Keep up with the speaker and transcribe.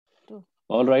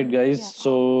All right, guys. Yeah.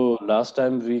 So last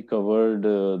time we covered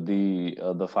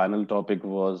the final topic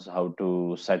was how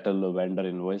to settle vendor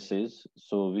invoices.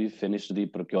 So we finished the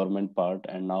procurement part,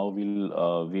 and now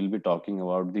we'll be talking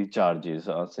about the charges.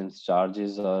 Since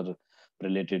charges are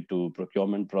related to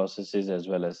procurement processes as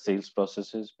well as sales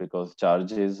processes, because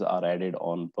charges are added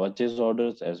on purchase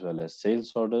orders as well as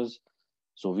sales orders.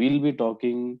 So we'll be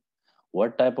talking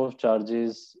what type of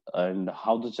charges and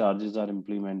how the charges are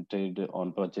implemented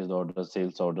on purchase orders,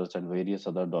 sales orders, and various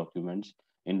other documents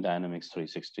in Dynamics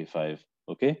 365.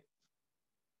 Okay,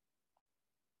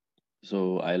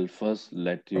 so I'll first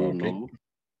let you Okay. know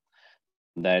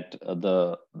that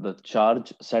the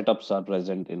charge setups are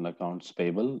present in accounts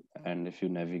payable, and if you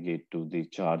navigate to the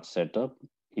charge setup,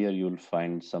 here you'll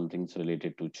find some things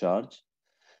related to charge.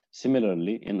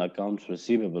 Similarly, in accounts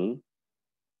receivable,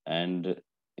 and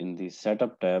in the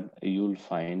setup tab you'll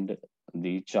find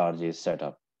the charges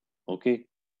setup. Okay,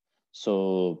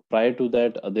 so prior to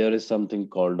that there is something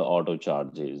called auto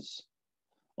charges.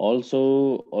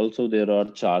 Also there are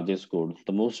charges codes.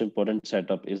 The most important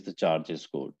setup is the charges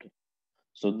code.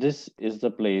 So this is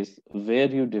the place where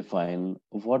you define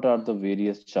what are the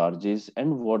various charges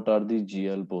and what are the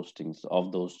GL postings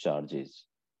of those charges.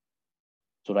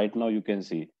 So right now you can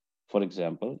see, for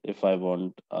example, if I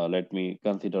want, let me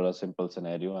consider a simple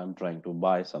scenario. I'm trying to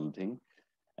buy something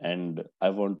and I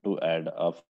want to add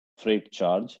a freight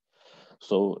charge.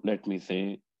 So let me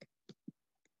say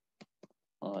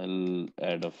I'll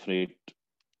add a freight.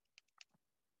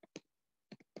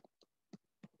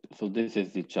 So this is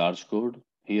the charge code.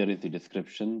 Here is the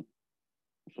description.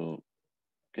 So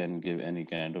can give any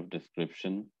kind of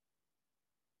description.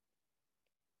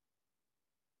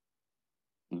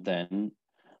 Then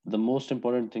the most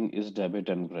important thing is debit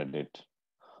and credit.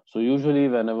 So usually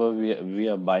whenever we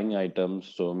are buying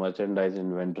items, so merchandise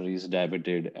inventory is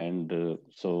debited, and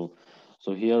so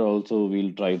here also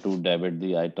we'll try to debit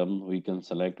the item. We can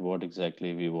select what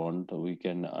exactly we want. We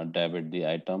can debit the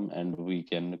item and we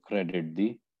can credit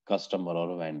the customer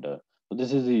or vendor. So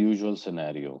this is the usual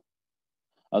scenario.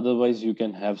 Otherwise, you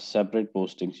can have separate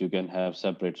postings. You can have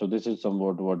separate. So this is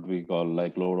somewhat what we call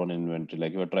like load on inventory.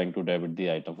 Like you are trying to debit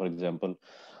the item. For example,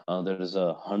 there is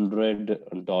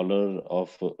 $100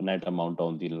 of net amount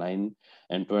on the line,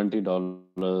 and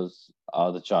 $20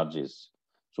 are the charges.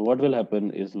 So what will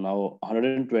happen is now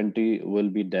 120 will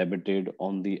be debited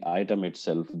on the item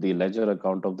itself, the ledger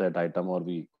account of that item, or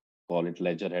we call it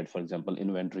ledger head, for example,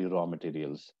 inventory raw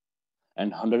materials,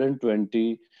 and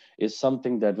 120 is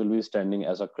something that will be standing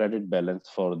as a credit balance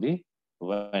for the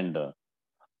vendor.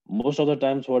 Most of the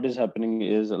times what is happening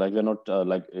is like we're not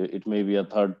it may be a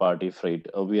third party freight.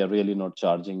 We are really not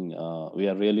charging, we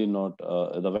are really not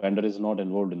the vendor is not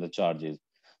involved in the charges.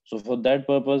 So for that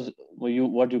purpose,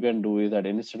 what you can do is that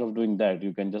instead of doing that,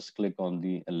 you can just click on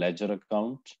the ledger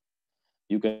account.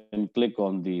 You can click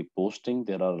on the posting.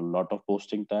 There are a lot of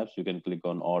posting tabs. You can click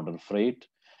on order freight,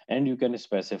 and you can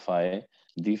specify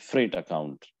the freight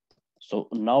account. So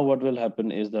now what will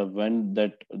happen is that when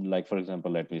that, like for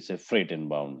example, let me say freight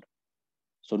inbound.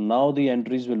 So now the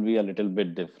entries will be a little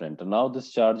bit different. Now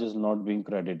this charge is not being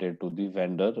credited to the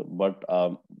vendor, but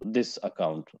this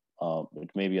account, it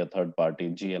may be a third party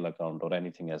GL account or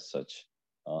anything as such,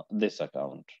 this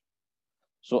account.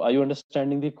 So are you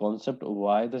understanding the concept of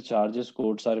why the charges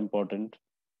codes are important?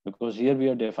 Because here we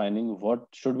are defining what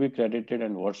should be credited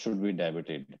and what should be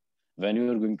debited when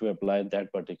you are going to apply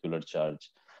that particular charge.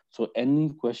 So any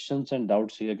questions and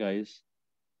doubts here, guys?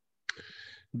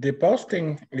 The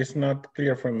posting is not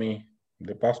clear for me.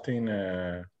 The posting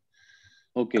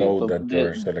Okay, code so that there,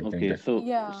 you're selecting okay, there. so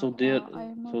Yeah. so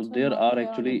I'm so also there not are clear on it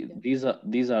actually yet.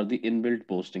 these are the inbuilt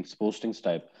postings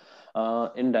type.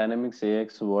 In Dynamics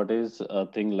AX, what is a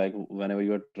thing like whenever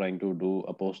you are trying to do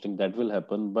a posting that will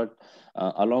happen, but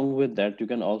along with that, you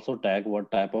can also tag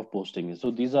what type of posting is.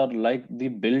 So these are like the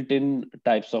built-in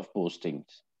types of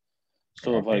postings.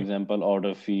 So, for Okay. example,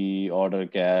 order fee, order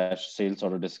cash, sales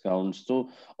order discounts. So,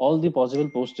 all the possible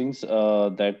postings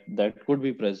that could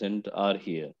be present are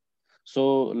here.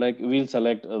 So, like we'll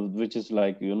select which is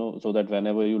like so that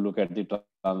whenever you look at the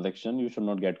transaction, you should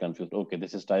not get confused. Okay,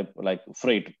 this is type like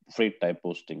freight type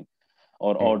posting,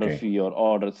 or order Okay. fee, or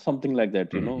order something like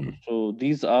that. Hmm. So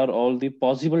these are all the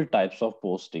possible types of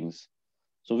postings.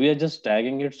 So we are just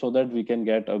tagging it so that we can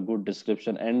get a good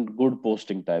description and good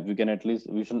posting type. We can at least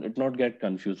we should it not get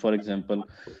confused. For example,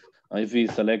 if we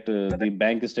select the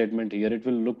bank statement here, it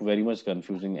will look very much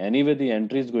confusing. Anyway, the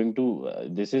entry is going to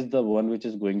this is the one which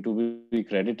is going to be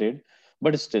credited,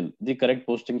 but still the correct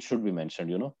posting should be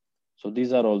mentioned. So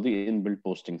these are all the inbuilt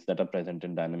postings that are present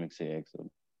in Dynamics AX,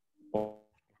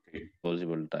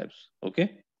 possible types.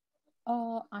 Okay.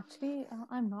 Actually,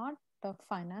 I'm not a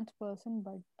finance person,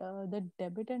 but the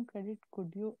debit and credit,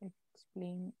 could you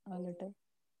explain a little?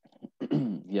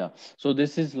 Yeah, so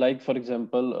this is like, for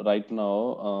example, right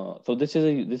now, so this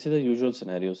is a usual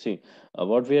scenario. See,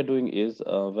 what we are doing is,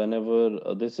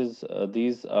 whenever these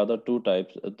are the two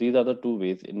types, these are the two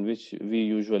ways in which we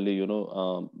usually,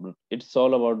 it's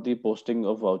all about the posting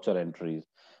of voucher entries.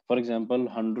 For example,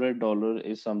 $100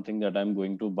 is something that I'm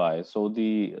going to buy, so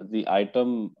the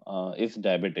item is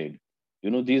debited.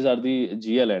 These are the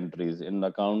GL entries in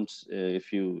accounts.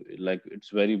 If you like, it's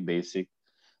very basic.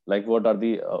 Like, what are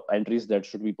the entries that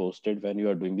should be posted when you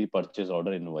are doing the purchase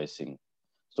order invoicing?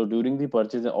 So during the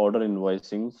purchase order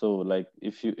invoicing, so like,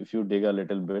 if you dig a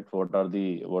little bit, what are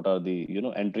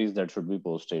the entries that should be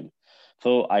posted?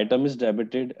 So item is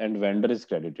debited and vendor is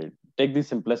credited. Take the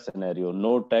simplest scenario: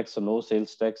 no tax, no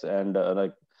sales tax, and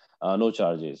no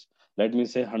charges. Let me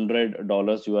say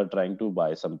 $100 you are trying to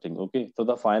buy something. Okay, so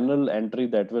the final entry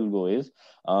that will go is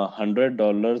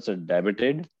 $100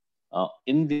 debited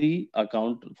in the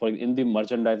account, for in the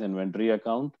merchandise inventory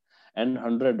account, and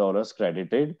 $100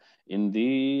 credited in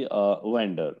the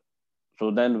vendor.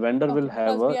 So then vendor will Okay,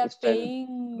 have because we a are stand.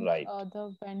 paying Right.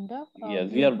 the vendor,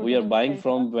 Yes, we we'll are put we it are in the buying credit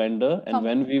account. from vendor, and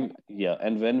when Company. we Okay. yeah,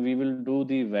 and when we will do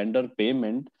the vendor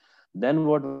payment, then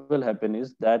what will happen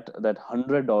is that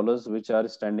 $100 which are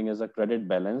standing as a credit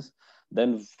balance,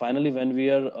 then finally when we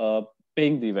are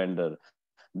paying the vendor,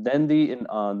 then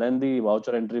the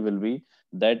voucher entry will be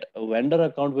that vendor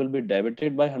account will be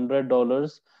debited by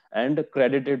 $100 and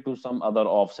credited to some other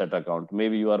offset account.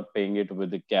 Maybe you are paying it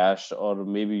with the cash, or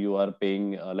maybe you are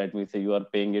paying, let me say, you are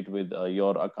paying it with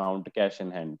your account cash in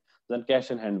hand. Then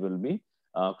cash in hand will be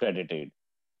credited.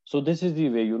 So this is the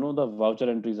way, the voucher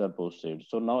entries are posted.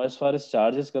 So now, as far as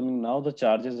charges coming, now the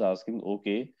charge is asking,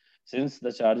 okay, since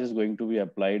the charge is going to be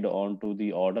applied onto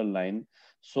the order line,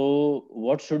 so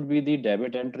what should be the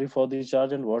debit entry for the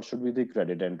charge and what should be the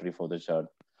credit entry for the charge?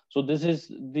 So this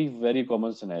is the very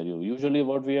common scenario. Usually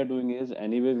what we are doing is,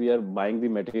 anyway, we are buying the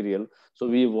material. So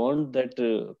we want that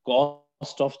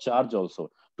cost of charge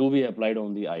also to be applied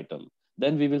on the item.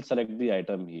 Then we will select the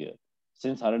item here.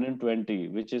 Since 120,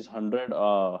 which is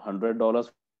 $100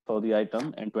 for the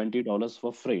item and $20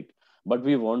 for freight, but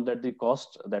we want that the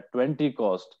cost, that 20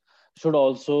 cost, should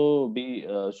also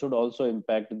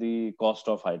impact the cost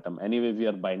of item. Anyway, we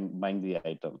are buying the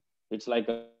item. It's like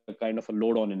a kind of a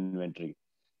load on inventory.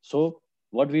 So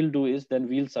what we'll do is, then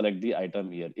we'll select the item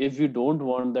here. If we don't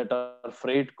want that our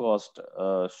freight cost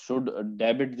should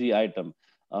debit the item,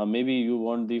 maybe you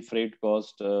want the freight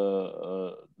cost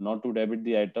not to debit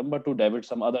the item but to debit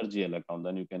some other GL account,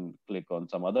 then you can click on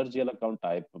some other GL account,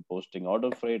 type posting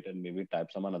order freight, and maybe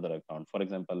type some another account, for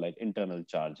example, like internal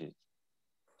charges.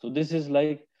 So this is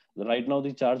like, right now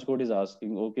the charge code is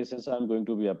asking, okay, since I'm going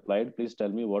to be applied, please tell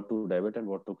me what to debit and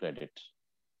what to credit.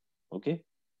 Okay.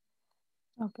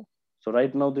 Okay. So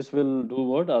right now this will do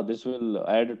what? This will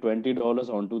add $20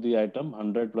 onto the item,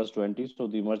 100 plus 20. So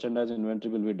the merchandise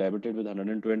inventory will be debited with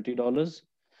 $120,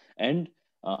 and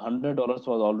 $100 was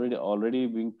already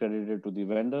being credited to the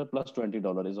vendor, plus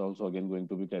 $20 is also again going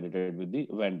to be credited with the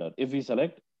vendor. If we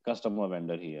select customer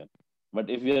vendor here, but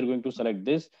if we are going to select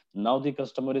this, now the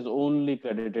customer is only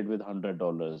credited with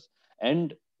 $100,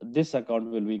 and this account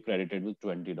will be credited with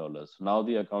 $20. Now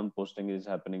the account posting is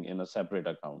happening in a separate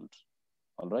account.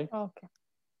 All right. Okay.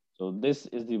 So this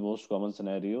is the most common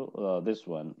scenario. This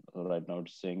one right now,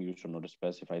 it's saying you should not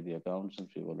specify the account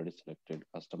since we've already selected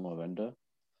customer vendor.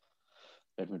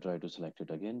 Let me try to select it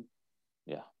again.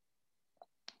 Yeah.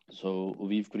 So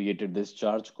we've created this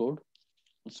charge code.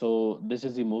 So this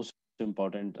is the most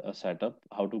important setup,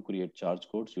 how to create charge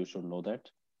codes. You should know that.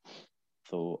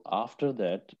 So after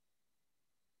that,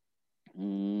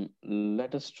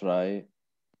 let us try.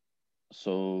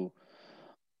 So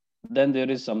then there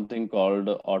is something called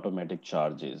automatic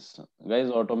charges. Guys,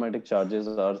 automatic charges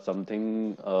are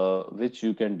something which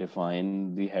you can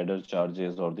define the header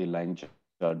charges or the line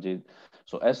charges.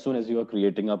 So as soon as you are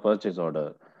creating a purchase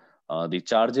order, the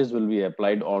charges will be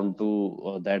applied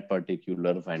onto that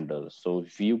particular vendor. So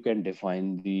if you can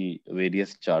define the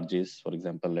various charges, for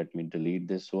example, let me delete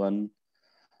this one.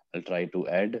 I'll try to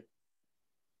add.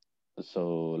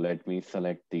 So let me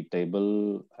select the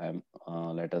table.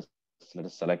 Let us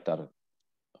select our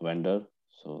vendor.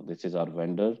 So this is our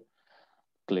vendor.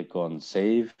 Click on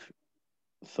save.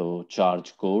 So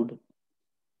charge code.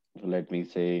 So let me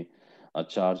say a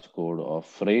charge code of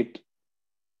freight.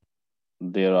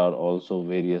 There are also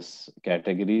various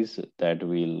categories that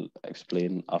we'll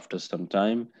explain after some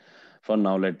time. For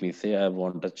now, let me say I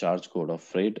want a charge code of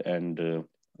freight and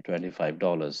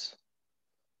 $25.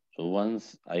 So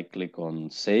once I click on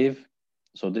save,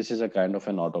 so this is a kind of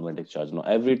an automatic charge. Now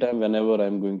every time whenever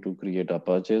I'm going to create a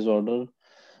purchase order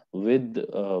with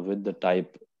the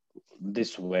type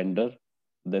this vendor,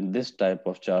 then this type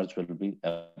of charge will be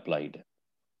applied.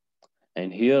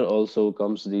 And here also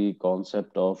comes the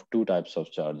concept of two types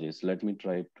of charges. Let me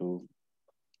try to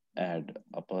add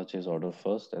a purchase order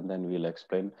first and then we'll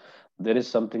explain. There is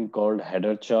something called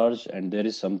header charge and there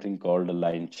is something called a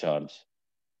line charge.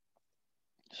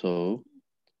 So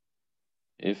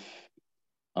if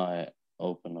I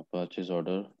open a purchase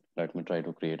order, let me try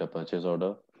to create a purchase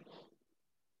order.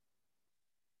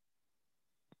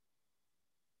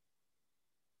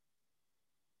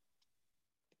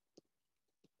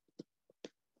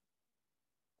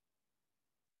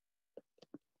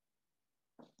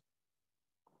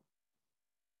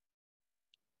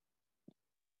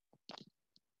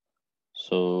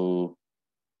 So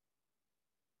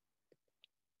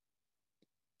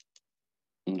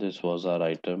this was our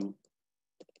item.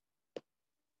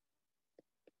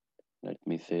 Let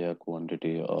me say a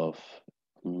quantity of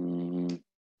mm,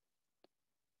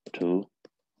 2.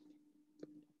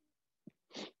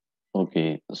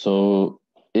 Okay, so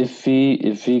if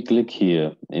we click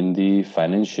here in the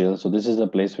financial, so this is the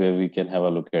place where we can have a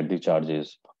look at the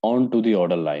charges onto the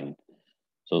order line.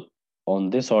 So on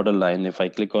this order line, if I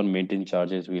click on maintain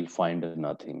charges, we'll find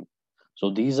nothing. So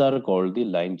these are called the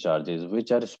line charges,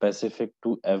 which are specific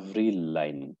to every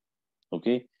line.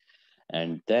 Okay,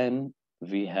 and then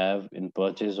we have in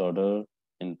purchase order,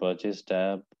 in purchase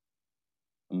tab,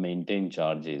 maintain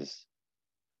charges.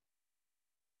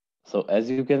 So as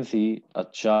you can see, a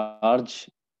charge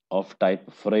of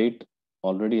type freight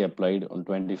already applied on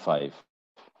 25.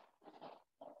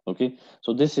 Okay,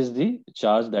 so this is the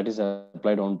charge that is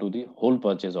applied onto the whole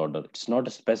purchase order. It's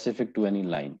not specific to any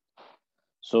line.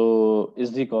 So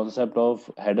is the concept of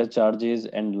header charges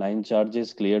and line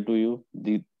charges clear to you?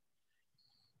 The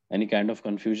any kind of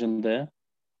confusion there?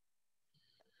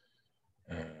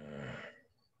 Uh,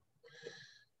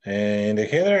 and the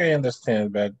header I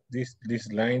understand, but this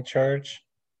line charge.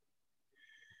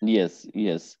 Yes,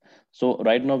 yes. So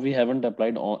right now we haven't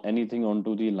applied anything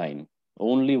onto the line.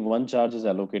 Only one charge is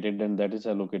allocated and that is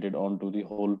allocated onto the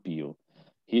whole PO.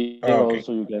 Here also you Okay.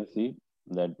 can see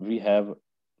that we have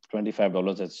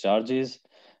 $25 as charges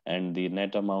and the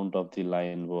net amount of the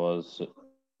line was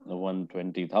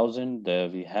 120,000. There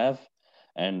we have,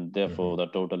 and Mhm. therefore the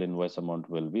total invoice amount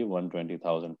will be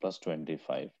 120,000 plus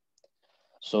 25.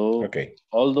 So Okay.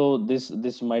 although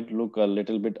this might look a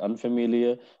little bit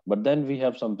unfamiliar, but then we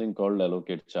have something called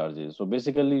allocate charges. So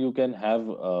basically, you can have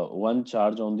one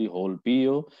charge on the whole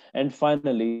PO, and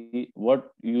finally,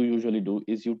 what you usually do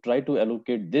is you try to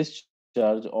allocate this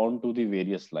charge onto the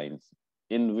various lines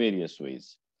in various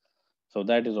ways. So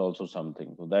that is also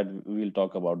something. So that we'll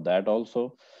talk about that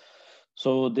also.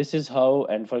 So this is how,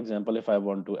 and for example, if I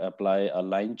want to apply a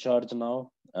line charge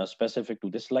now, specific to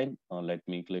this line, let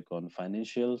me click on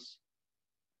financials,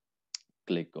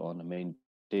 click on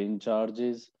maintain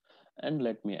charges, and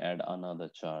let me add another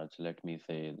charge. Let me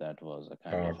say that was a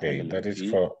kind of Okay, handling that is fee.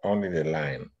 for only the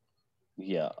line.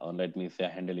 Yeah, let me say a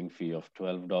handling fee of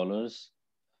 $12.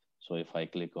 So if I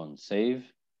click on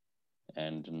save,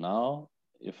 and now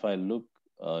if I look,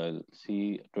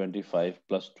 see 25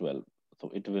 plus 12, so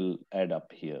it will add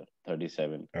up here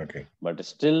 37. Okay, But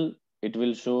still, it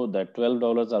will show that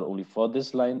 $12 are only for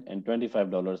this line and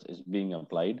 $25 is being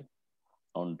applied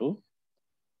onto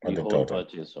on the the whole total.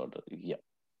 purchase order. Yeah.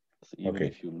 So even Okay.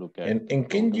 if you look at And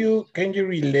can total you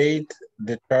relate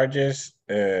the charges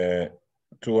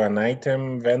to an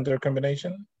item vendor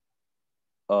combination?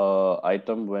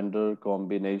 item vendor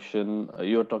combination,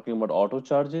 you're talking about auto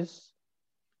charges?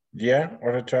 Yeah,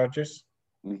 or the charges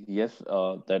Yes,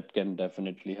 that can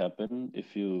definitely happen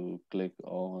if you click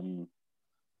on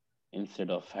instead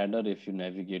of header. If you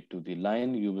navigate to the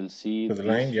line, you will see to the these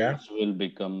line. Yeah. fields will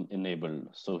become enabled.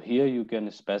 So here you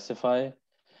can specify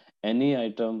any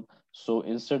item. So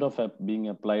instead of being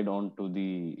applied onto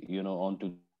the onto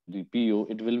the PO, it will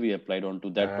be applied onto that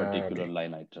particular line Okay.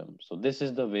 item. So this is the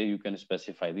way you can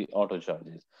specify the auto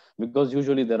charges, because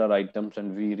usually there are items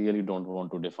and we really don't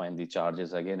want to define the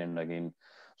charges again and again.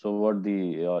 So what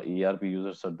the ERP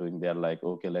users are doing, they're like,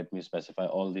 okay, let me specify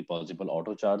all the possible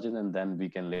auto charges and then we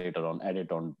can later on add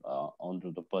it on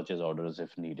onto the purchase orders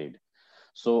if needed.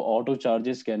 So auto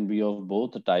charges can be of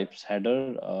both types,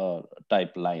 header,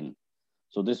 type line.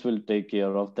 So this will take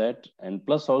care of that. And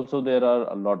plus also there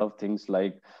are a lot of things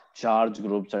like charge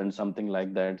groups and something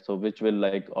like that. So which will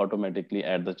like automatically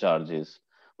add the charges.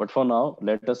 But for now,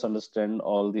 let us understand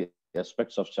all the aspects of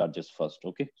charges first.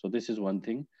 Okay. So this is one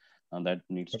thing. and that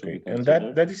needs to be Okay, and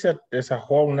considered. that is a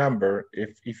whole number.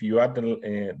 If you add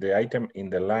the item in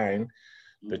the line,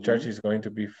 the charge Mhm. is going to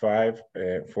be 5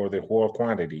 for the whole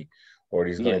quantity, or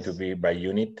is going to Yes, be by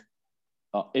unit.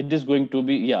 it is going to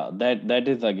be, yeah, that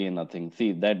is again nothing.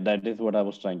 See, that is what I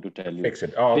was trying to tell you. Fixed.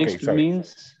 Oh, okay, Fixed sorry.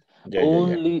 means Yeah, yeah, yeah.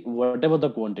 only whatever the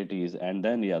quantity is, and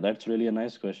then yeah, that's really a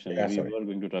nice question. Yeah, We sorry. were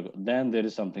going to talk. Then there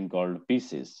is something called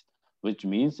pieces, which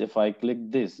means if I click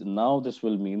this, now this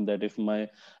will mean that if my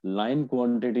line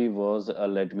quantity was,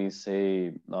 let me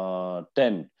say,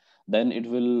 10, then it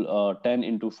will 10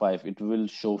 into 5, it will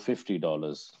show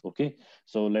 $50. Okay,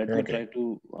 so let me Okay, try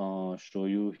to show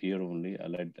you here only.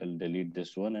 I'll delete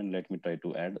this one and let me try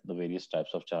to add the various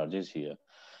types of charges here.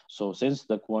 So since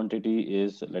the quantity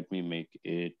is, let me make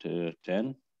it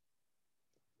 10.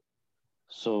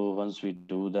 So once we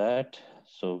do that,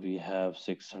 so we have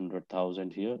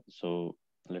 600,000 here. So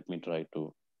let me try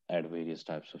to add various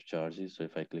types of charges. So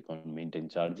if I click on maintain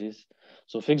charges,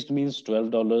 so fixed means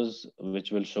 $12,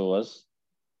 which will show us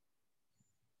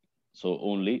so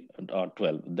only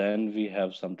 12. Then we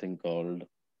have something called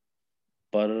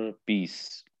per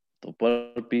piece. So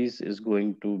per piece is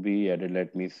going to be added,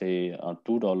 let me say,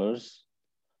 $2,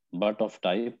 but of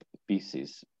type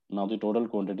pieces. Now the total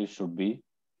quantity should be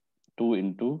 2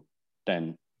 into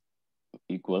 10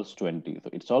 equals 20. So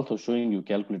it's also showing you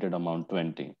calculated amount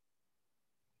 20.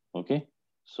 Okay.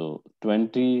 So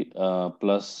 20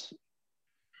 plus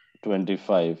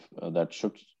 25, that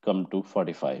should come to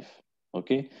 45.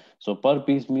 Okay. So per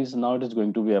piece means now it is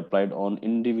going to be applied on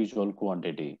individual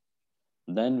quantity.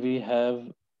 Then we have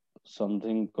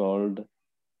something called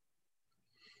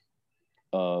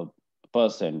uh,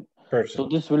 percent. So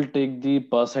percent. this will take the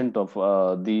percent of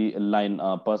the line,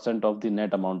 percent of the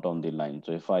net amount on the line.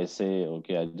 So if I say,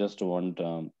 okay, I just want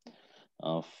 10%,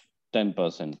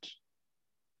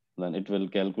 then it will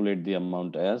calculate the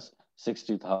amount as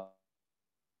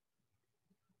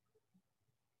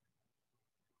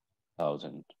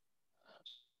 60,000.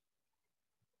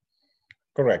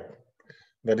 Correct.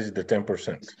 That is the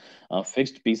 10%.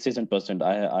 Fixed pieces and percent.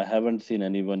 I haven't seen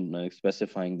anyone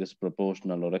specifying this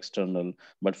proportional or external,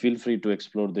 but feel free to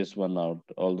explore this one out.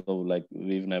 Although, like,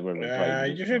 we've never tried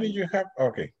this Usually one. you have,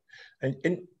 okay. And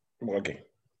okay,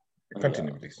 Yeah.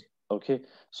 continue, please. Okay,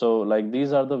 so like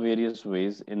these are the various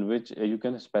ways in which you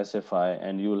can specify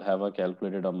and you will have a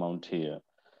calculated amount here.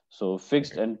 So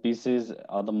fixed Okay. and pieces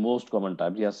are the most common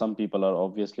type. Yeah, some people are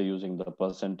obviously using the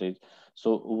percentage.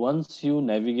 So once you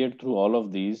navigate through all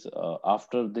of these,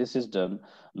 after this is done,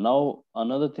 now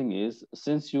another thing is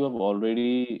since you have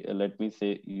already, let me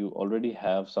say, you already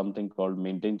have something called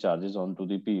maintain charges onto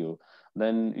the PO,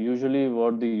 then usually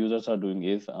what the users are doing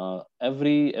is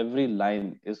every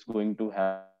line is going to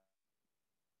have some kind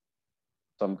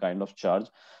of charge.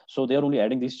 So they are only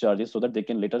adding these charges so that they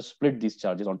can later split these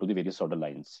charges onto the various order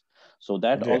lines. So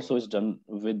that also is Yeah. done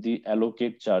with the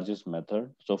allocate charges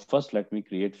method. So first let me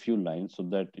create few lines so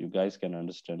that you guys can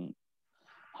understand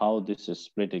how this is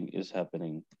splitting is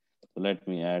happening. So let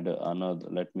me add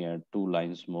two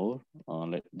lines more.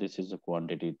 This is a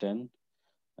quantity 10,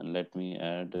 and let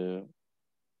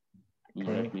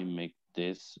Okay. me make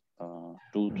this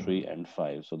 2, 3, and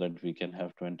 5 so that we can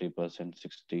have 20%,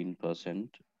 16%,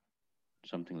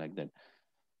 something like that.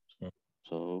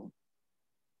 So,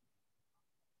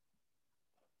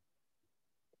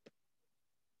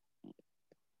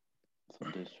 so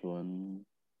this one,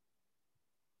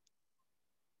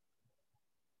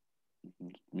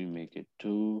 let me make it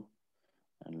 2,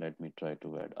 and let me try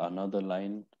to add another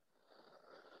line.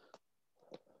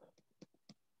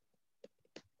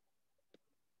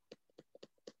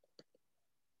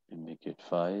 We make it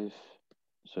 5.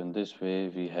 So in this way,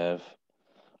 we have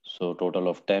so total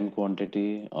of 10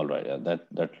 quantity. All right, yeah,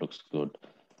 that looks good.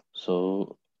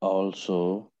 So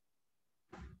also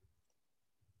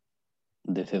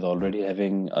this is already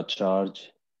having a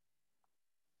charge.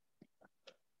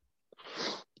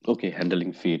 Okay,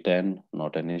 handling fee 10,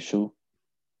 not an issue.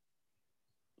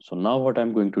 So now what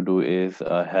I'm going to do is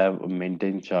I have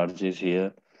maintain charges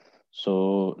here.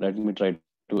 So let me try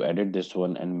to edit this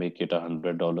one and make it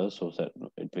 $100 so that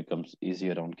it becomes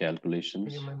easier on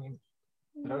calculations.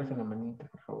 Lávese la manita,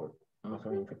 por favor. No se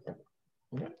va a infectar.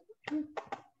 Ya.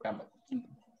 Vamos.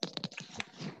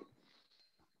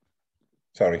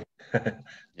 Sorry.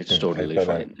 It's I totally thought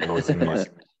fine. I was in mute.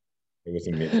 It was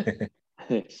in mute.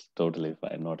 It's totally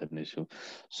fine, not an issue.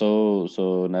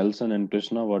 So Nelson and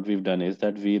Krishna, what we've done is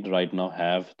that we right now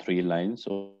have three lines,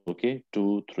 okay,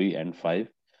 2, 3, and 5.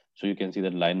 So you can see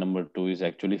that line number 2 is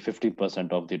actually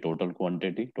 50% of the total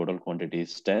quantity. Total quantity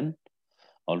is 10.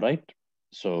 All right.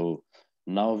 So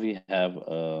now we have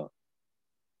a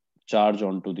charge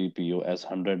onto the PO as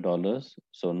 $100.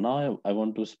 So now I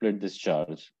want to split this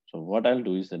charge. So what I'll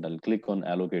do is that I'll click on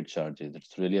allocate charges.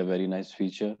 It's really a very nice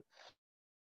feature.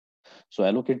 So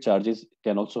allocate charges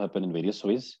can also happen in various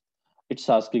ways. It's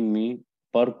asking me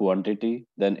per quantity,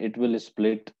 then it will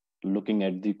split looking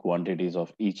at the quantities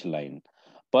of each line.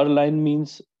 Per line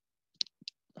means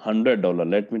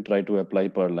 $100. Let me try to apply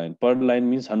per line. Per line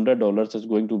means $100 is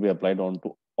going to be applied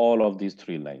onto all of these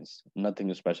three lines.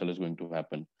 Nothing special is going to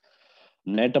happen.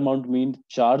 Net amount means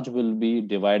charge will be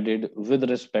divided with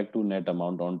respect to net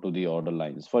amount onto the order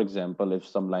lines. For example, if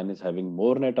some line is having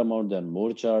more net amount, then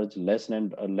more charge, less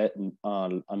a net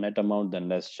amount, then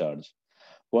less charge.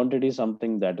 Quantity is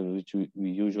something that which we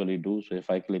usually do. So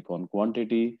if I click on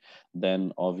quantity,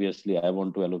 then obviously I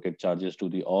want to allocate charges to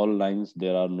the all lines.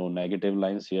 There are no negative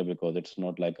lines here because it's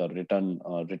not like a return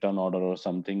order or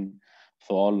something.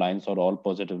 For all lines or all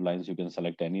positive lines, you can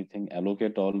select anything.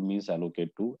 Allocate all means allocate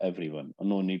to everyone.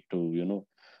 No need to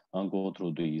go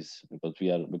through these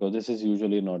because this is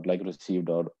usually not like received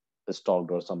or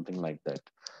stocked or something like that.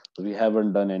 So we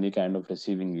haven't done any kind of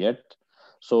receiving yet.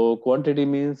 So quantity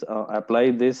means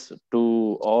apply this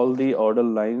to all the order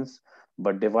lines,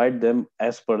 but divide them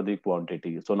as per the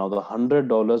quantity. So now the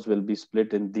 $100 will be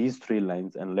split in these three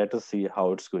lines, and let us see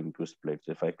how it's going to split.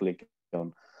 So if I click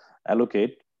on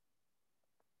allocate,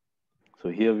 so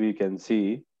here we can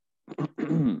see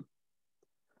so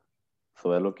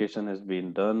allocation has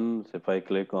been done. So if I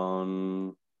click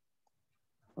on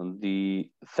the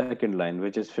second line,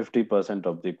 which is 50%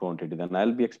 of the quantity, then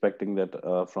I'll be expecting that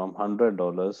from $100,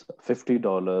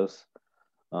 $50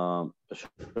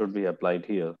 should be applied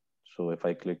here. So if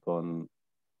I click on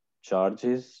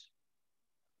charges,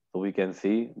 so we can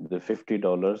see the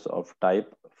 $50 of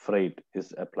type freight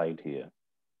is applied here.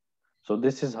 So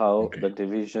this is how the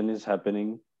division is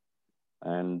happening.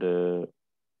 And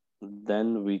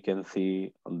then we can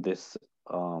see this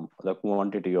the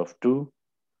quantity of 2.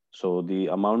 So the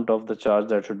amount of the charge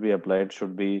that should be applied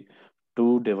should be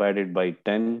 2 divided by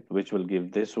 10, which will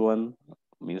give this one,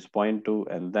 means 0.2,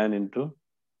 and then into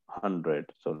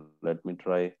 100. So let me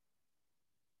try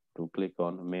to click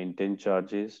on maintain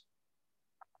charges.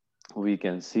 We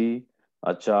can see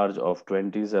a charge of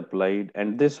 20 is applied,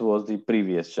 and this was the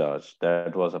previous charge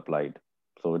that was applied.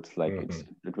 So it's like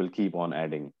it will keep on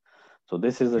adding. So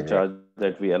this is the charge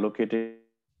that we allocated.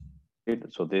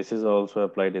 So this is also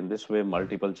applied in this way.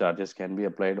 Multiple charges can be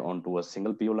applied onto a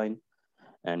single PO line,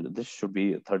 and this should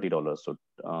be $30. So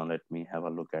let me have a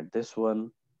look at this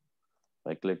one.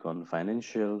 If I click on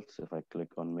financials, if I click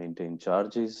on maintain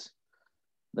charges,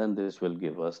 then this will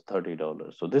give us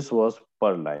 $30. So this was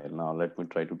per line. Now let me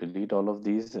try to delete all of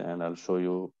these and I'll show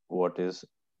you what is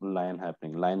line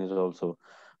happening. Line is also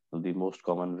the most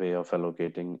common way of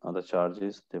allocating other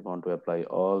charges. They want to apply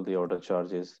all the order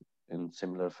charges in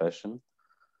similar fashion.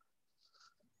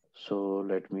 So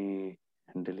let me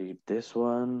delete this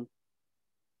one.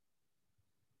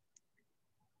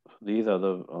 These are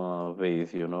the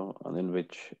ways, in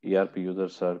which ERP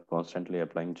users are constantly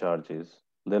applying charges.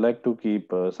 They like to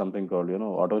keep something called,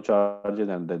 auto charges,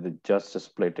 and they just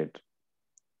split it.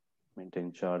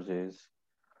 Maintain charges.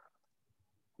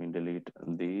 We delete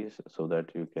these so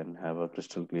that you can have a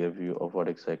crystal clear view of what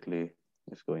exactly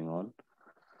is going on.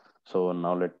 So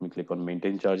now let me click on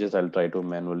maintain charges. I'll try to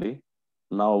manually.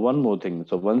 Now one more thing.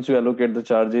 So once you allocate the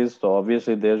charges, so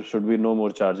obviously there should be no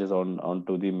more charges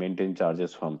onto the maintain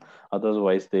charges from.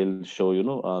 Otherwise they'll show,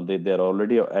 they're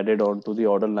already added onto the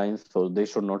order lines, so they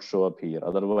should not show up here.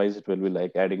 Otherwise it will be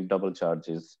like adding double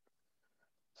charges.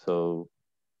 So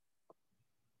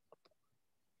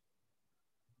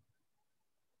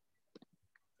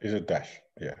is a dash,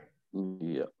 yeah.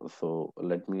 yeah, so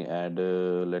let me add,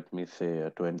 let me say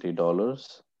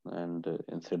 $20, and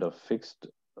instead of fixed,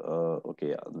 okay,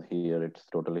 yeah, here it's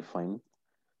totally fine.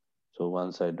 So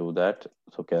once I do that,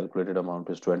 so calculated amount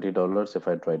is $20. If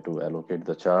I try to allocate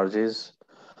the charges,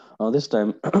 this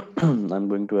time I'm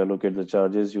going to allocate the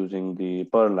charges using the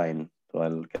per line. So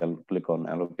I'll click on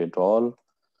allocate all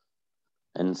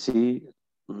and see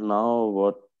now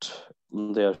what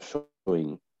they are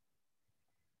showing.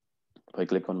 If I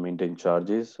click on maintain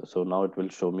charges, so now it will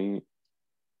show me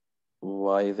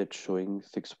why is it showing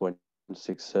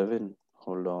 6.67.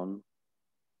 Hold on,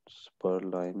 it's per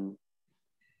line.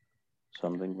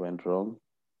 Something went wrong.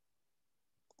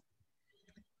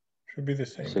 Should be the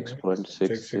same.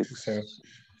 6.66.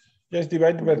 Just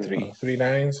divided by three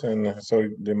lines, and so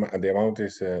the amount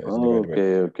is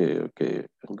divided by Okay.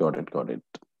 Got it.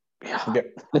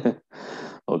 Yeah.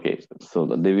 Okay, so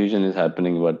the division is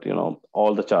happening, but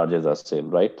all the charges are same,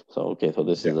 right? So okay, so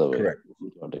this is the way. Correct.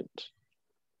 Got it.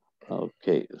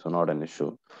 Okay, so not an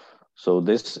issue. So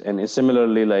this, and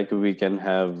similarly, like we can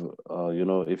have,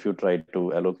 if you try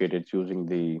to allocate it using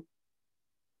the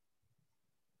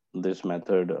this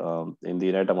method in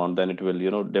the net amount, then it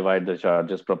will, divide the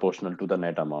charges proportional to the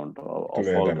net amount To of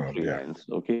that all the amount, three yeah. lines.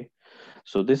 Okay.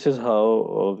 So this is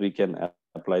how we can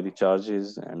apply the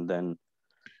charges, and then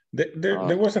There, uh,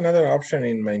 there was another option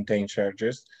in maintain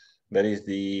charges. That is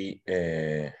the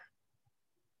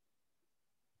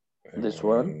this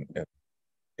one.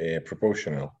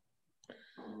 proportional.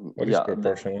 What is Yeah,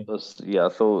 proportional? yeah.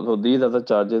 So these are the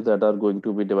charges that are going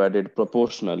to be divided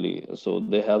proportionally. So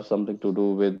they have something to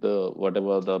do with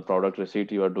whatever the product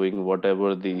receipt you are doing,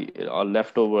 whatever the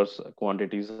leftovers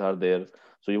quantities are there.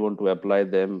 So you want to apply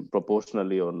them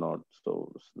proportionally or not.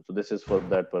 So this is for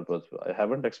that purpose. I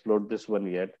haven't explored this one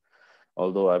yet,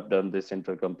 although I've done this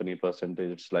intercompany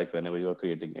percentage. It's like whenever you are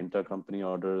creating intercompany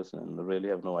orders, and really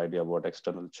have no idea what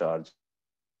external charge.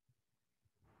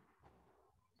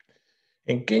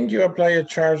 And can you apply a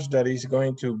charge that is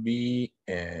going to be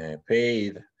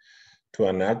paid to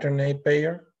an alternate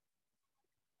payer?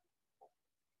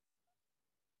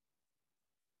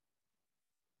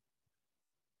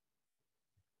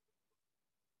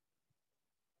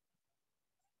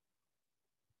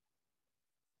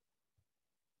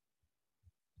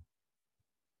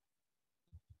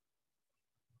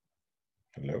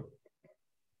 Hello,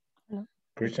 Hello.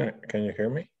 Christian, can you hear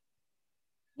me?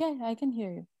 Yeah, I can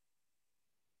hear you.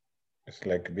 It's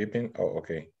like beeping. Oh,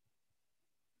 okay.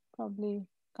 Probably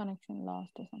connection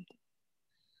lost or something.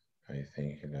 I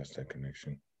think he lost that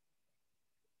connection.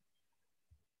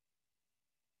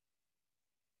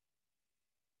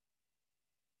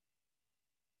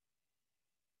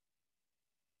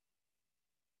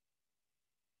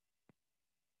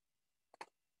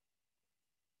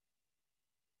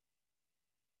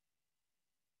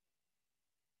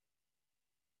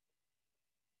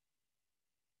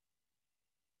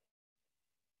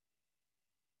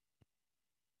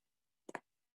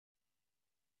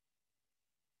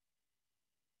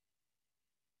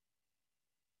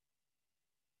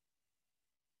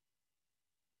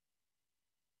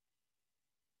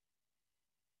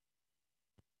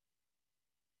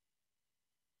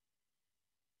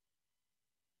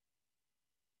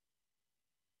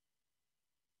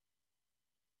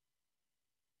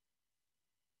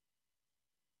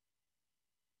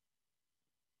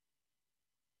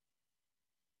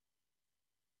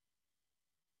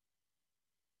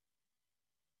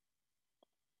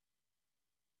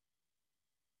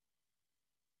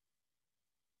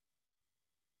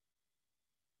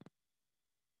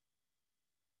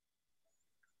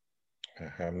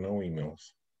 I have no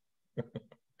emails.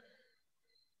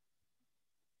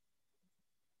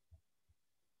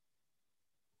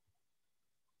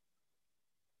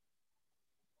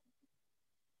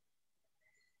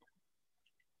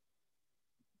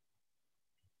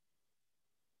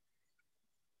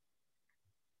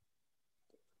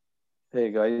 Hey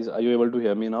guys, are you able to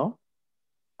hear me now?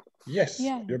 Yes,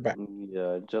 Yeah. you're back.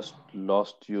 Yeah, just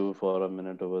lost you for a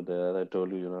minute over there. I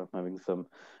told you, I'm having some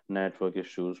network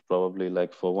issues, probably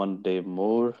like for one day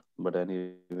more. But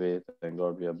anyway, thank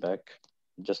God we are back.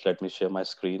 Just let me share my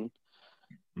screen.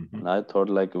 And Mhm. I thought,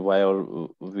 like, why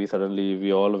all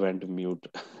we all went mute.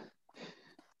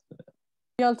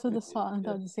 We also Yeah, thought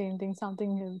the same thing,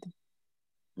 something healthy.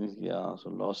 yeah. So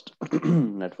lost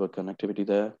network connectivity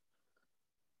there.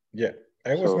 Yeah,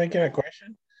 I was So making a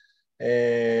question.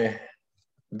 Uh,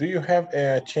 do you have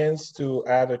a chance to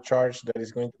add a charge that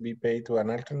is going to be paid to an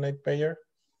alternate payer?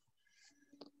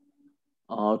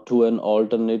 to an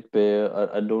alternate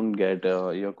pair, I don't get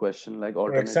your question. Like For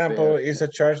alternate example, pair. is a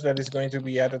charge that is going to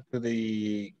be added to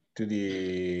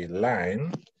the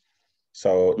line.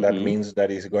 So that Mm-hmm. means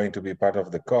that is going to be part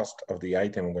of the cost of the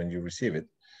item when you receive it.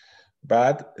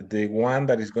 But the one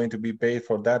that is going to be paid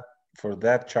for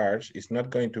that charge is not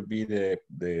going to be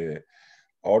the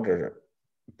order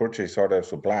purchase order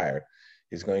supplier.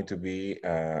 It's going to be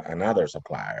another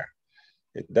supplier.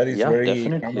 That is Yeah, very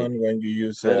definitely. common when you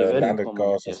use Very, very landed common.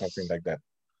 cost or something Yes. like that.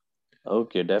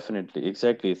 Okay, definitely.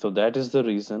 Exactly. So that is the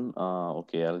reason.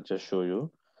 Okay, I'll just show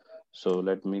you. So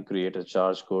let me create a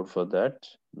charge code for that.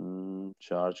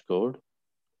 Charge code.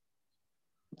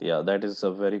 Yeah, that is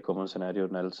a very common scenario,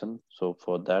 Nelson. So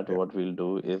for that, Yeah, what we'll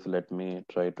do is let me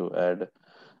try to add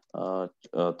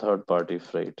third party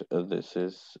freight. This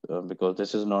is because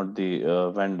this is not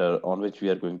the vendor on which we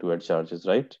are going to add charges,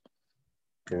 right?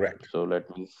 correct. So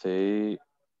let me say,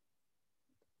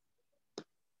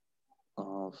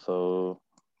 so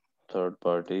third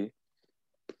party.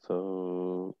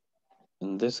 So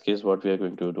in this case, what we are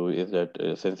going to do is that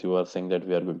since you are saying that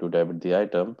we are going to debit the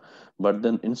item, but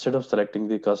then instead of selecting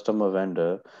the customer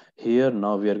vendor, here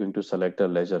now we are going to select a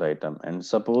ledger item. And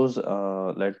suppose,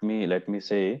 let me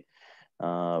say,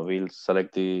 we'll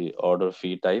select the order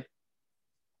fee type.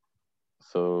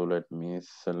 So let me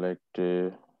select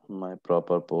my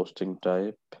proper posting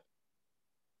type.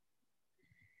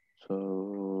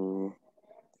 So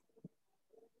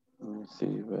let me see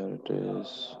where it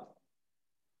is.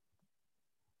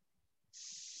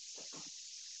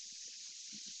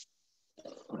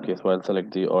 Okay, so I'll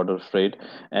select the order freight.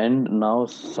 And now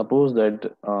suppose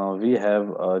that we have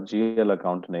a GL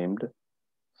account named.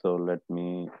 So let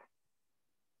me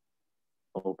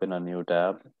open a new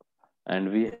tab,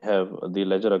 and we have the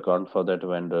ledger account for that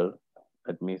vendor.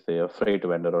 Let me say a freight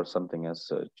vendor or something as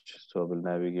such. So we'll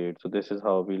navigate. So this is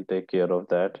how we'll take care of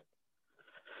that.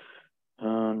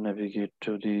 Navigate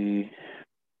to the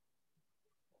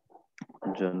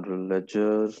general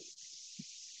ledger.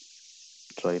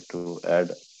 Try to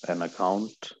add an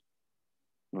account.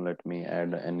 Let me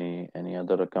add any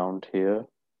other account here.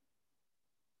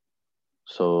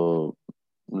 So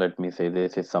let me say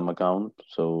this is some account.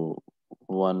 So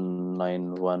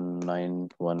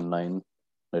 191919.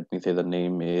 Let me say the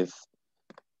name is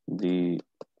the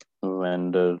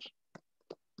vendor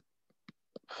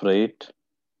freight.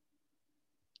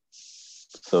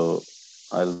 So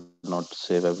I'll not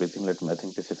save everything. Let me, I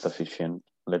think this is sufficient.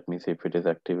 Let me see if it is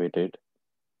activated.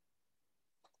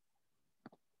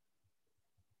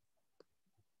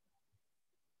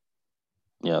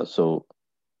 Yeah, so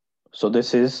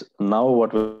this is now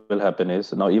what will happen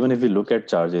is, now even if we look at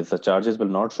charges, the charges will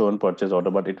not show on purchase order,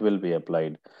 but it will be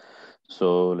applied.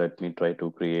 So let me try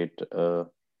to create you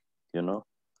know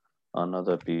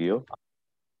another PO.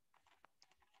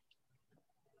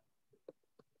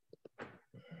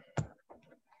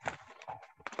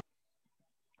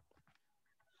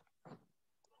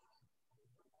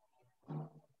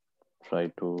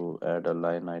 Try to add a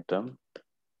line item.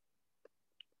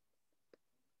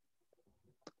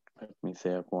 Let me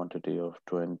say a quantity of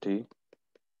 20,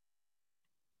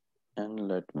 and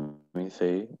let me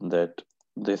say that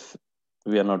this,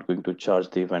 we are not going to charge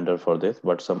the vendor for this,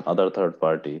 but some other third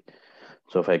party.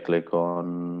 So if I click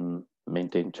on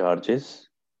maintain charges,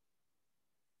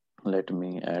 let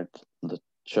me add the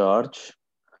charge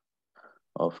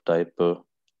of type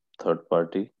third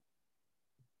party.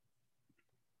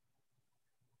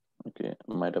 Okay,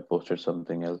 might have posted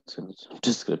something else in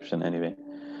description anyway.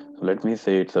 So let me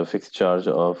say it's a fixed charge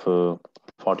of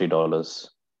 $40.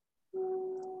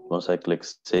 Once I click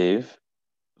save,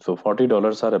 so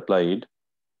 $40 are applied.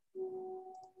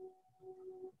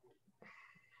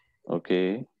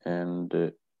 Okay,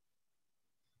 and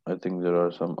I think there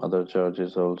are some other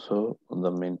charges also.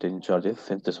 The maintain charges,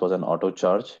 since this was an auto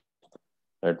charge,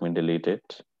 let me delete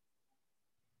it.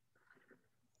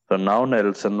 So now,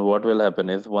 Nelson, what will happen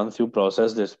is once you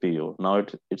process this PO, now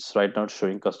it's right now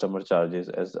showing customer charges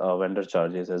as vendor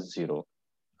charges as zero.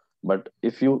 But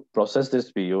if you process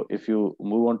this PO, if you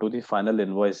move on to the final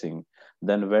invoicing,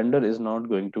 then vendor is not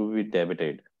going to be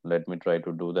debited. Let me try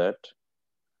to do that.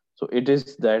 So it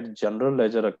is that general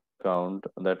ledger account,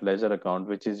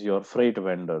 which is your freight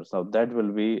vendor. So that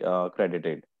will be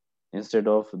credited instead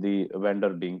of the vendor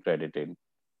being credited.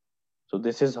 So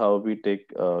this is how we take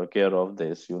care of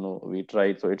this. We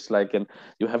try. So it's like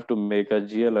you have to make a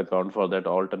GL account for that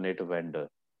alternate vendor.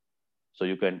 So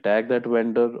you can tag that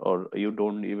vendor, or you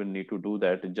don't even need to do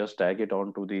that. Just tag it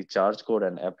onto the charge code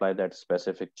and apply that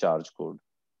specific charge code,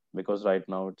 because right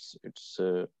now it's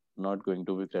not going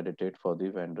to be credited for the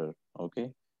vendor.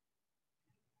 Okay.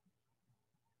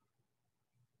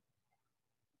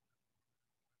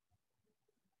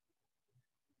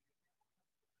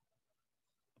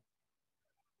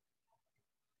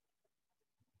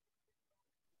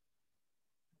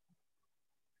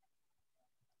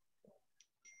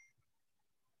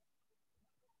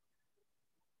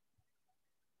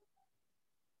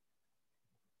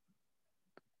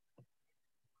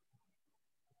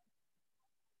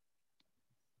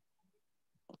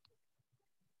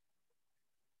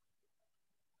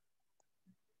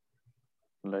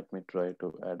 Let me try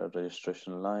to add a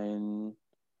registration line,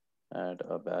 add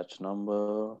a batch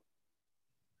number.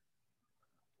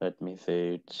 Let me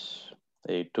say it's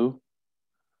A2.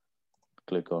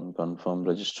 Click on confirm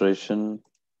registration.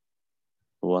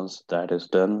 Once that is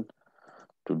done,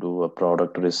 to do a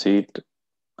product receipt,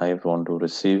 I want to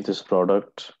receive this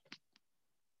product,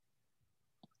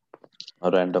 a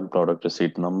random product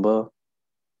receipt number.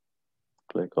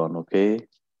 Click on OK.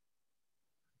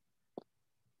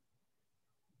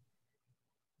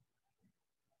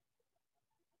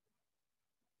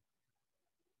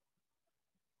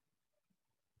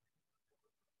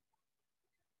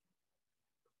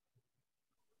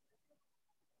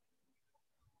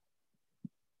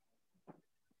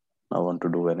 I want to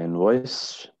do an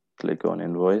invoice. Click on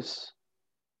invoice.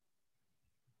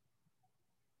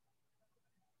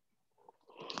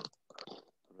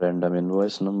 Random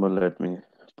invoice number. Let me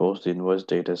post the invoice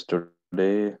date as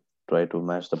today. Try to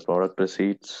match the product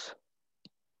receipts.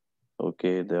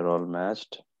 Okay, they're all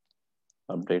matched.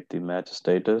 Update the match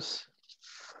status.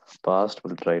 Past,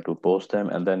 we'll try to post them,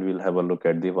 and then we'll have a look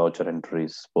at the voucher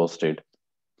entries posted.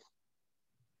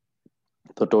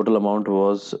 The total amount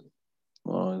was,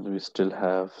 we still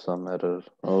have some error.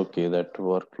 Okay, that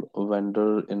work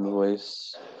vendor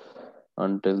invoice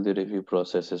until the review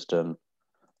process is done.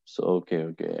 So, okay,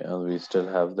 and we still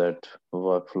have that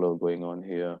workflow going on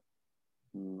here.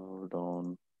 Hold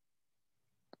on.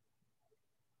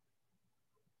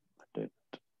 Did-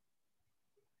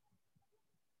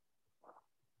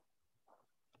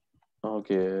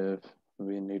 Okay,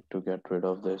 we need to get rid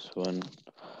of this one.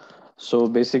 So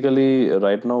basically,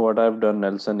 right now, what I've done,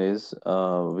 Nelson, is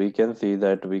we can see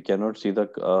that we cannot see the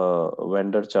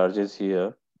vendor charges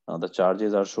here. The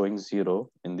charges are showing zero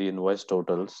in the invoice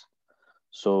totals.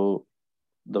 So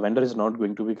the vendor is not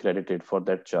going to be credited for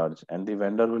that charge, and the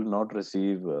vendor will not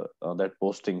receive that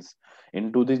postings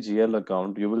into the GL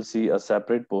account. You will see a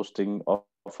separate posting of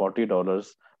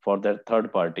 $40 for that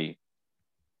third party.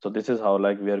 So this is how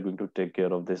like we are going to take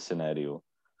care of this scenario.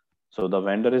 So the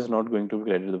vendor is not going to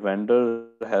be credited. The vendor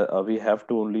we have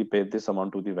to only pay this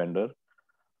amount to the vendor,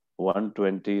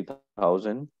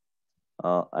 120,000,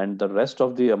 and the rest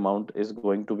of the amount is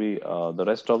going to be the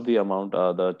rest of the amount,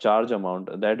 the charge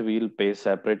amount that we'll pay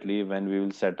separately when we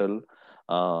will settle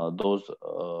those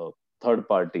third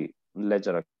party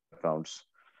ledger accounts.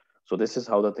 So this is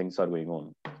how the things are going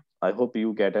on. I hope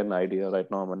you get an idea. Right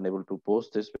now, I'm unable to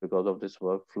post this because of this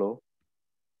workflow.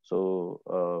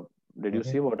 So, did you Mhm.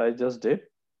 see what I just did?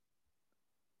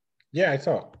 Yeah, I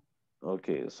saw.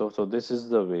 Okay, so this is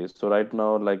the way. So right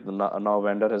now, like now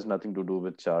vendor has nothing to do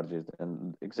with charges,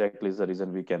 and exactly is the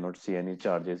reason we cannot see any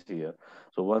charges here.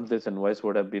 So once this invoice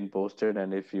would have been posted,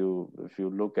 and if you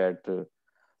look at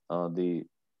the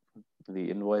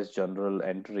invoice general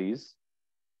entries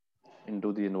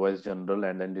into the invoice general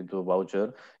and then into a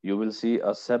voucher, you will see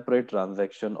a separate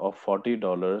transaction of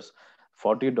 $40,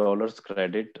 $40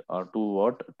 credit to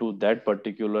what? To that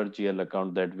particular GL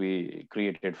account that we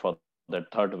created for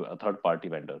that third party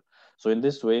vendor. So in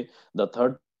this way, the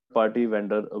third party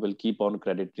vendor will keep on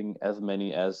crediting as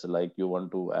many as like you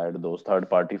want to add those third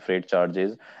party freight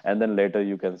charges, and then later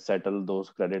you can settle those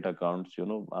credit accounts,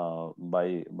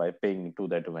 by paying to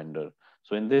that vendor.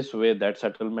 So in this way, that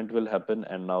settlement will happen,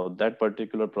 and now that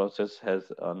particular process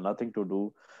has nothing to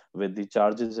do with the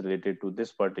charges related to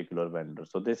this particular vendor.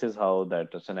 So this is how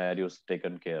that scenario is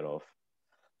taken care of.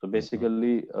 So Mhm.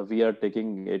 basically, we are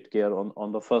taking it care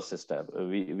on the first step.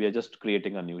 We are just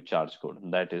creating a new charge code.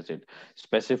 That is it.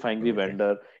 Specifying the Okay.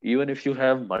 vendor. Even if you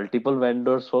have multiple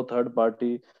vendors for third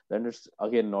party, then it's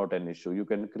again not an issue. You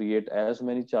can create as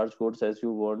many charge codes as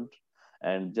you want,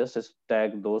 and just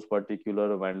tag those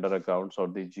particular vendor accounts or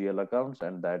the GL accounts,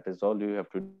 and that is all you have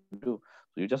to do. So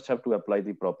you just have to apply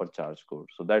the proper charge code.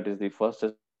 So that is the first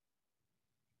step,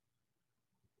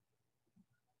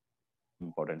 and that is the most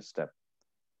important step.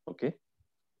 Okay.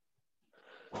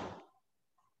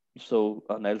 So,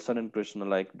 Nelson and Krishna,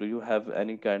 like, do you have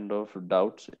any kind of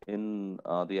doubts in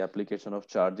the application of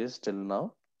charges till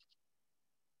now?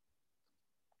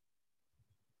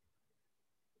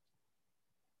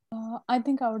 I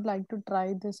think I would like to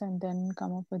try this and then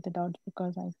come up with the doubts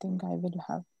because I think I will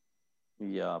have.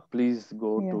 Yeah, please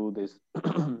go Yeah, to this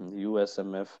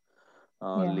USMF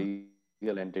yeah,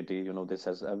 legal entity. This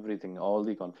has everything, all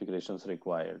the configurations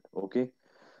required. Okay.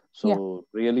 yeah, So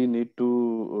really need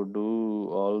to do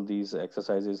all these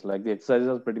exercises. Like the exercises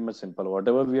are pretty much simple.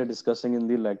 Whatever we are discussing in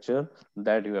the lecture,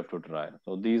 that you have to try.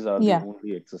 So these are the yeah.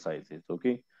 only exercises.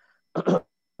 Okay.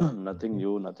 Nothing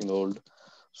new, Mhm. nothing old.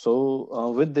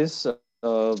 So with this,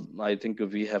 I think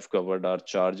we have covered our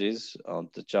charges.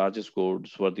 The charges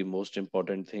codes were the most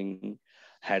important thing.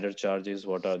 Header charges,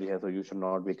 what are the? So you should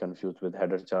not be confused with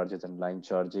header charges and line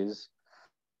charges.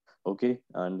 Okay,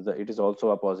 and it is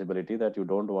also a possibility that you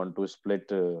don't want to split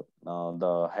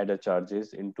the header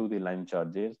charges into the line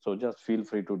charges. So just feel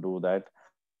free to do that.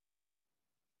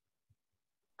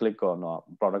 Click on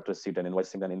product receipt and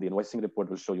invoicing. Then in the invoicing report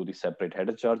will show you the separate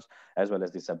header charge as well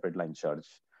as the separate line charge.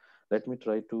 Let me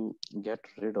try to get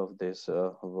rid of this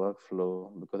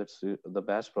workflow because the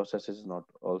batch process is not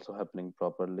also happening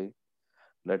properly.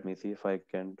 Let me see if I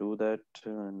can do that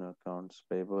in accounts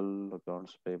payable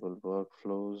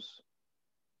workflows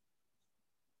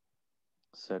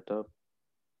setup.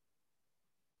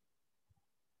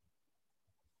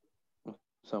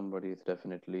 Somebody is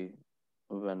definitely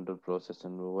vendor process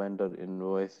and vendor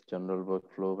invoice, general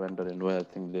workflow, vendor invoice. I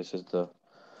think this is the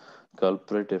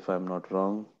culprit if I'm not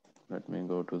wrong. Let me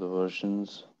go to the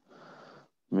versions.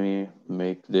 Me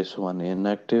make this one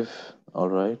inactive. All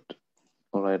right.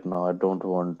 All right. Now I don't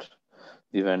want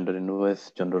the vendor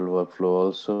invoice general workflow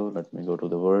also. Let me go to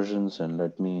the versions and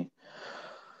let me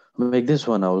make this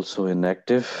one also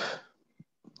inactive.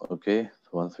 Okay.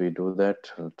 Once we do that,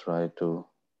 I'll try to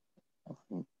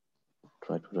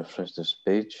refresh this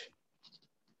page.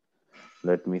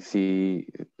 Let me see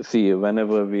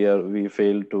whenever we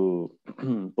fail to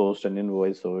post an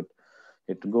invoice, so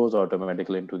it goes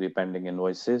automatically into the pending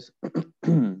invoices.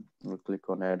 We'll click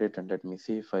on edit and let me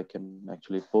see if I can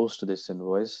actually post this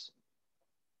invoice.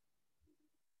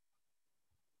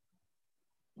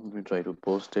 We try to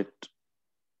post it.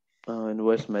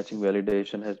 Invoice matching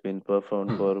validation has been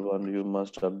performed for one. You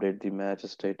must update the match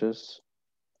status.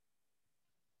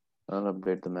 I'll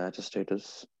update the match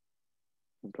status.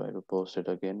 Try to post it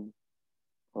again.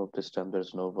 Hope this time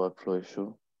there's no workflow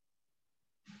issue.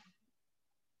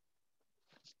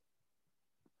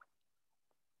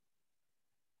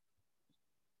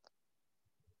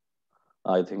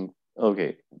 I think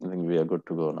okay. I think we are good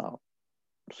to go now.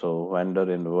 So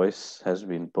vendor invoice has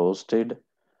been posted,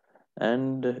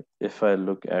 and if I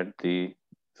look at the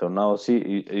so now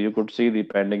see you could see the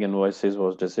pending invoices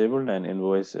was disabled and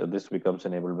invoice this becomes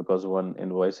enabled because one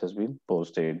invoice has been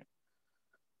posted.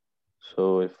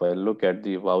 So if I look at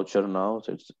the voucher now,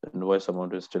 so its invoice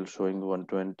amount is still showing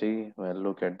 120. When I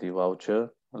look at the voucher,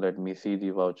 let me see the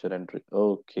voucher entry.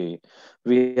 Okay,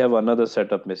 we have another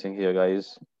setup missing here,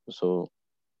 guys. So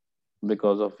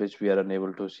because of which we are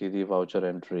unable to see the voucher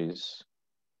entries.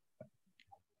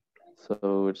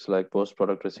 So it's like post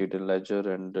product receipt in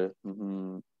ledger and a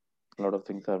lot of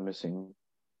things are missing.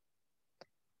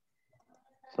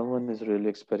 Someone is really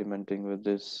experimenting with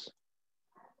this.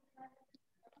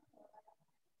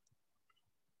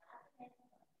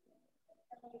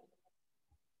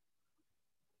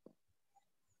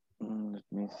 Let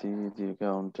me see the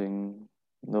accounting.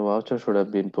 The voucher should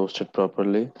have been posted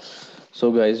properly.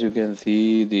 So guys, you can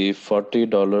see the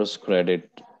 $40 credit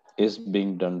is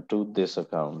being done to this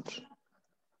account.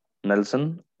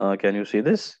 Nelson, can you see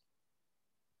this?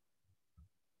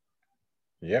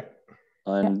 Yep.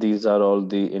 Yeah. And these are all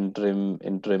the interim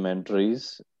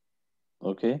entries.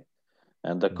 Okay.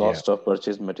 And the Yeah. cost of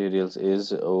purchase materials is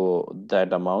that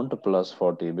amount plus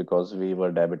 40 because we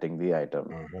were debiting the item.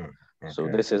 Mhm. So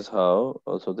Okay. this is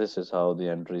how the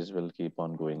entries will keep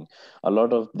on going. A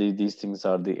lot of these things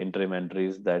are the interim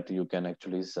entries that you can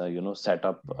actually set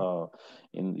up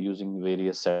in using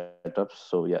various setups.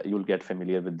 So yeah, you'll get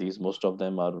familiar with these. Most of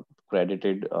them are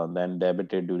credited then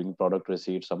debited during product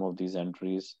receipt. Some of these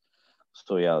entries.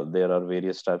 So yeah, there are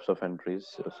various types of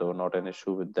entries. So not an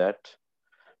issue with that.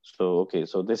 So okay,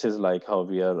 so this is like how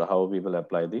we will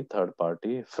apply the third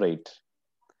party freight.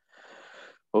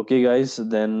 Okay, guys,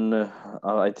 then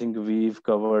I think we've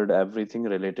covered everything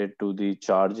related to the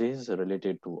charges,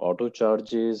 related to auto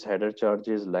charges, header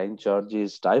charges, line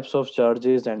charges, types of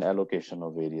charges, and allocation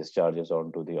of various charges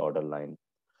onto the order line.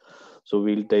 So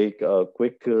we'll take a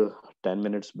quick 10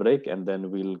 minutes break and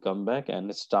then we'll come back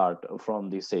and start from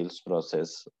the sales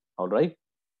process. All right?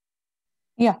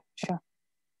 Yeah, sure.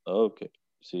 Okay.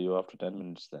 See you after 10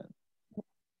 minutes then.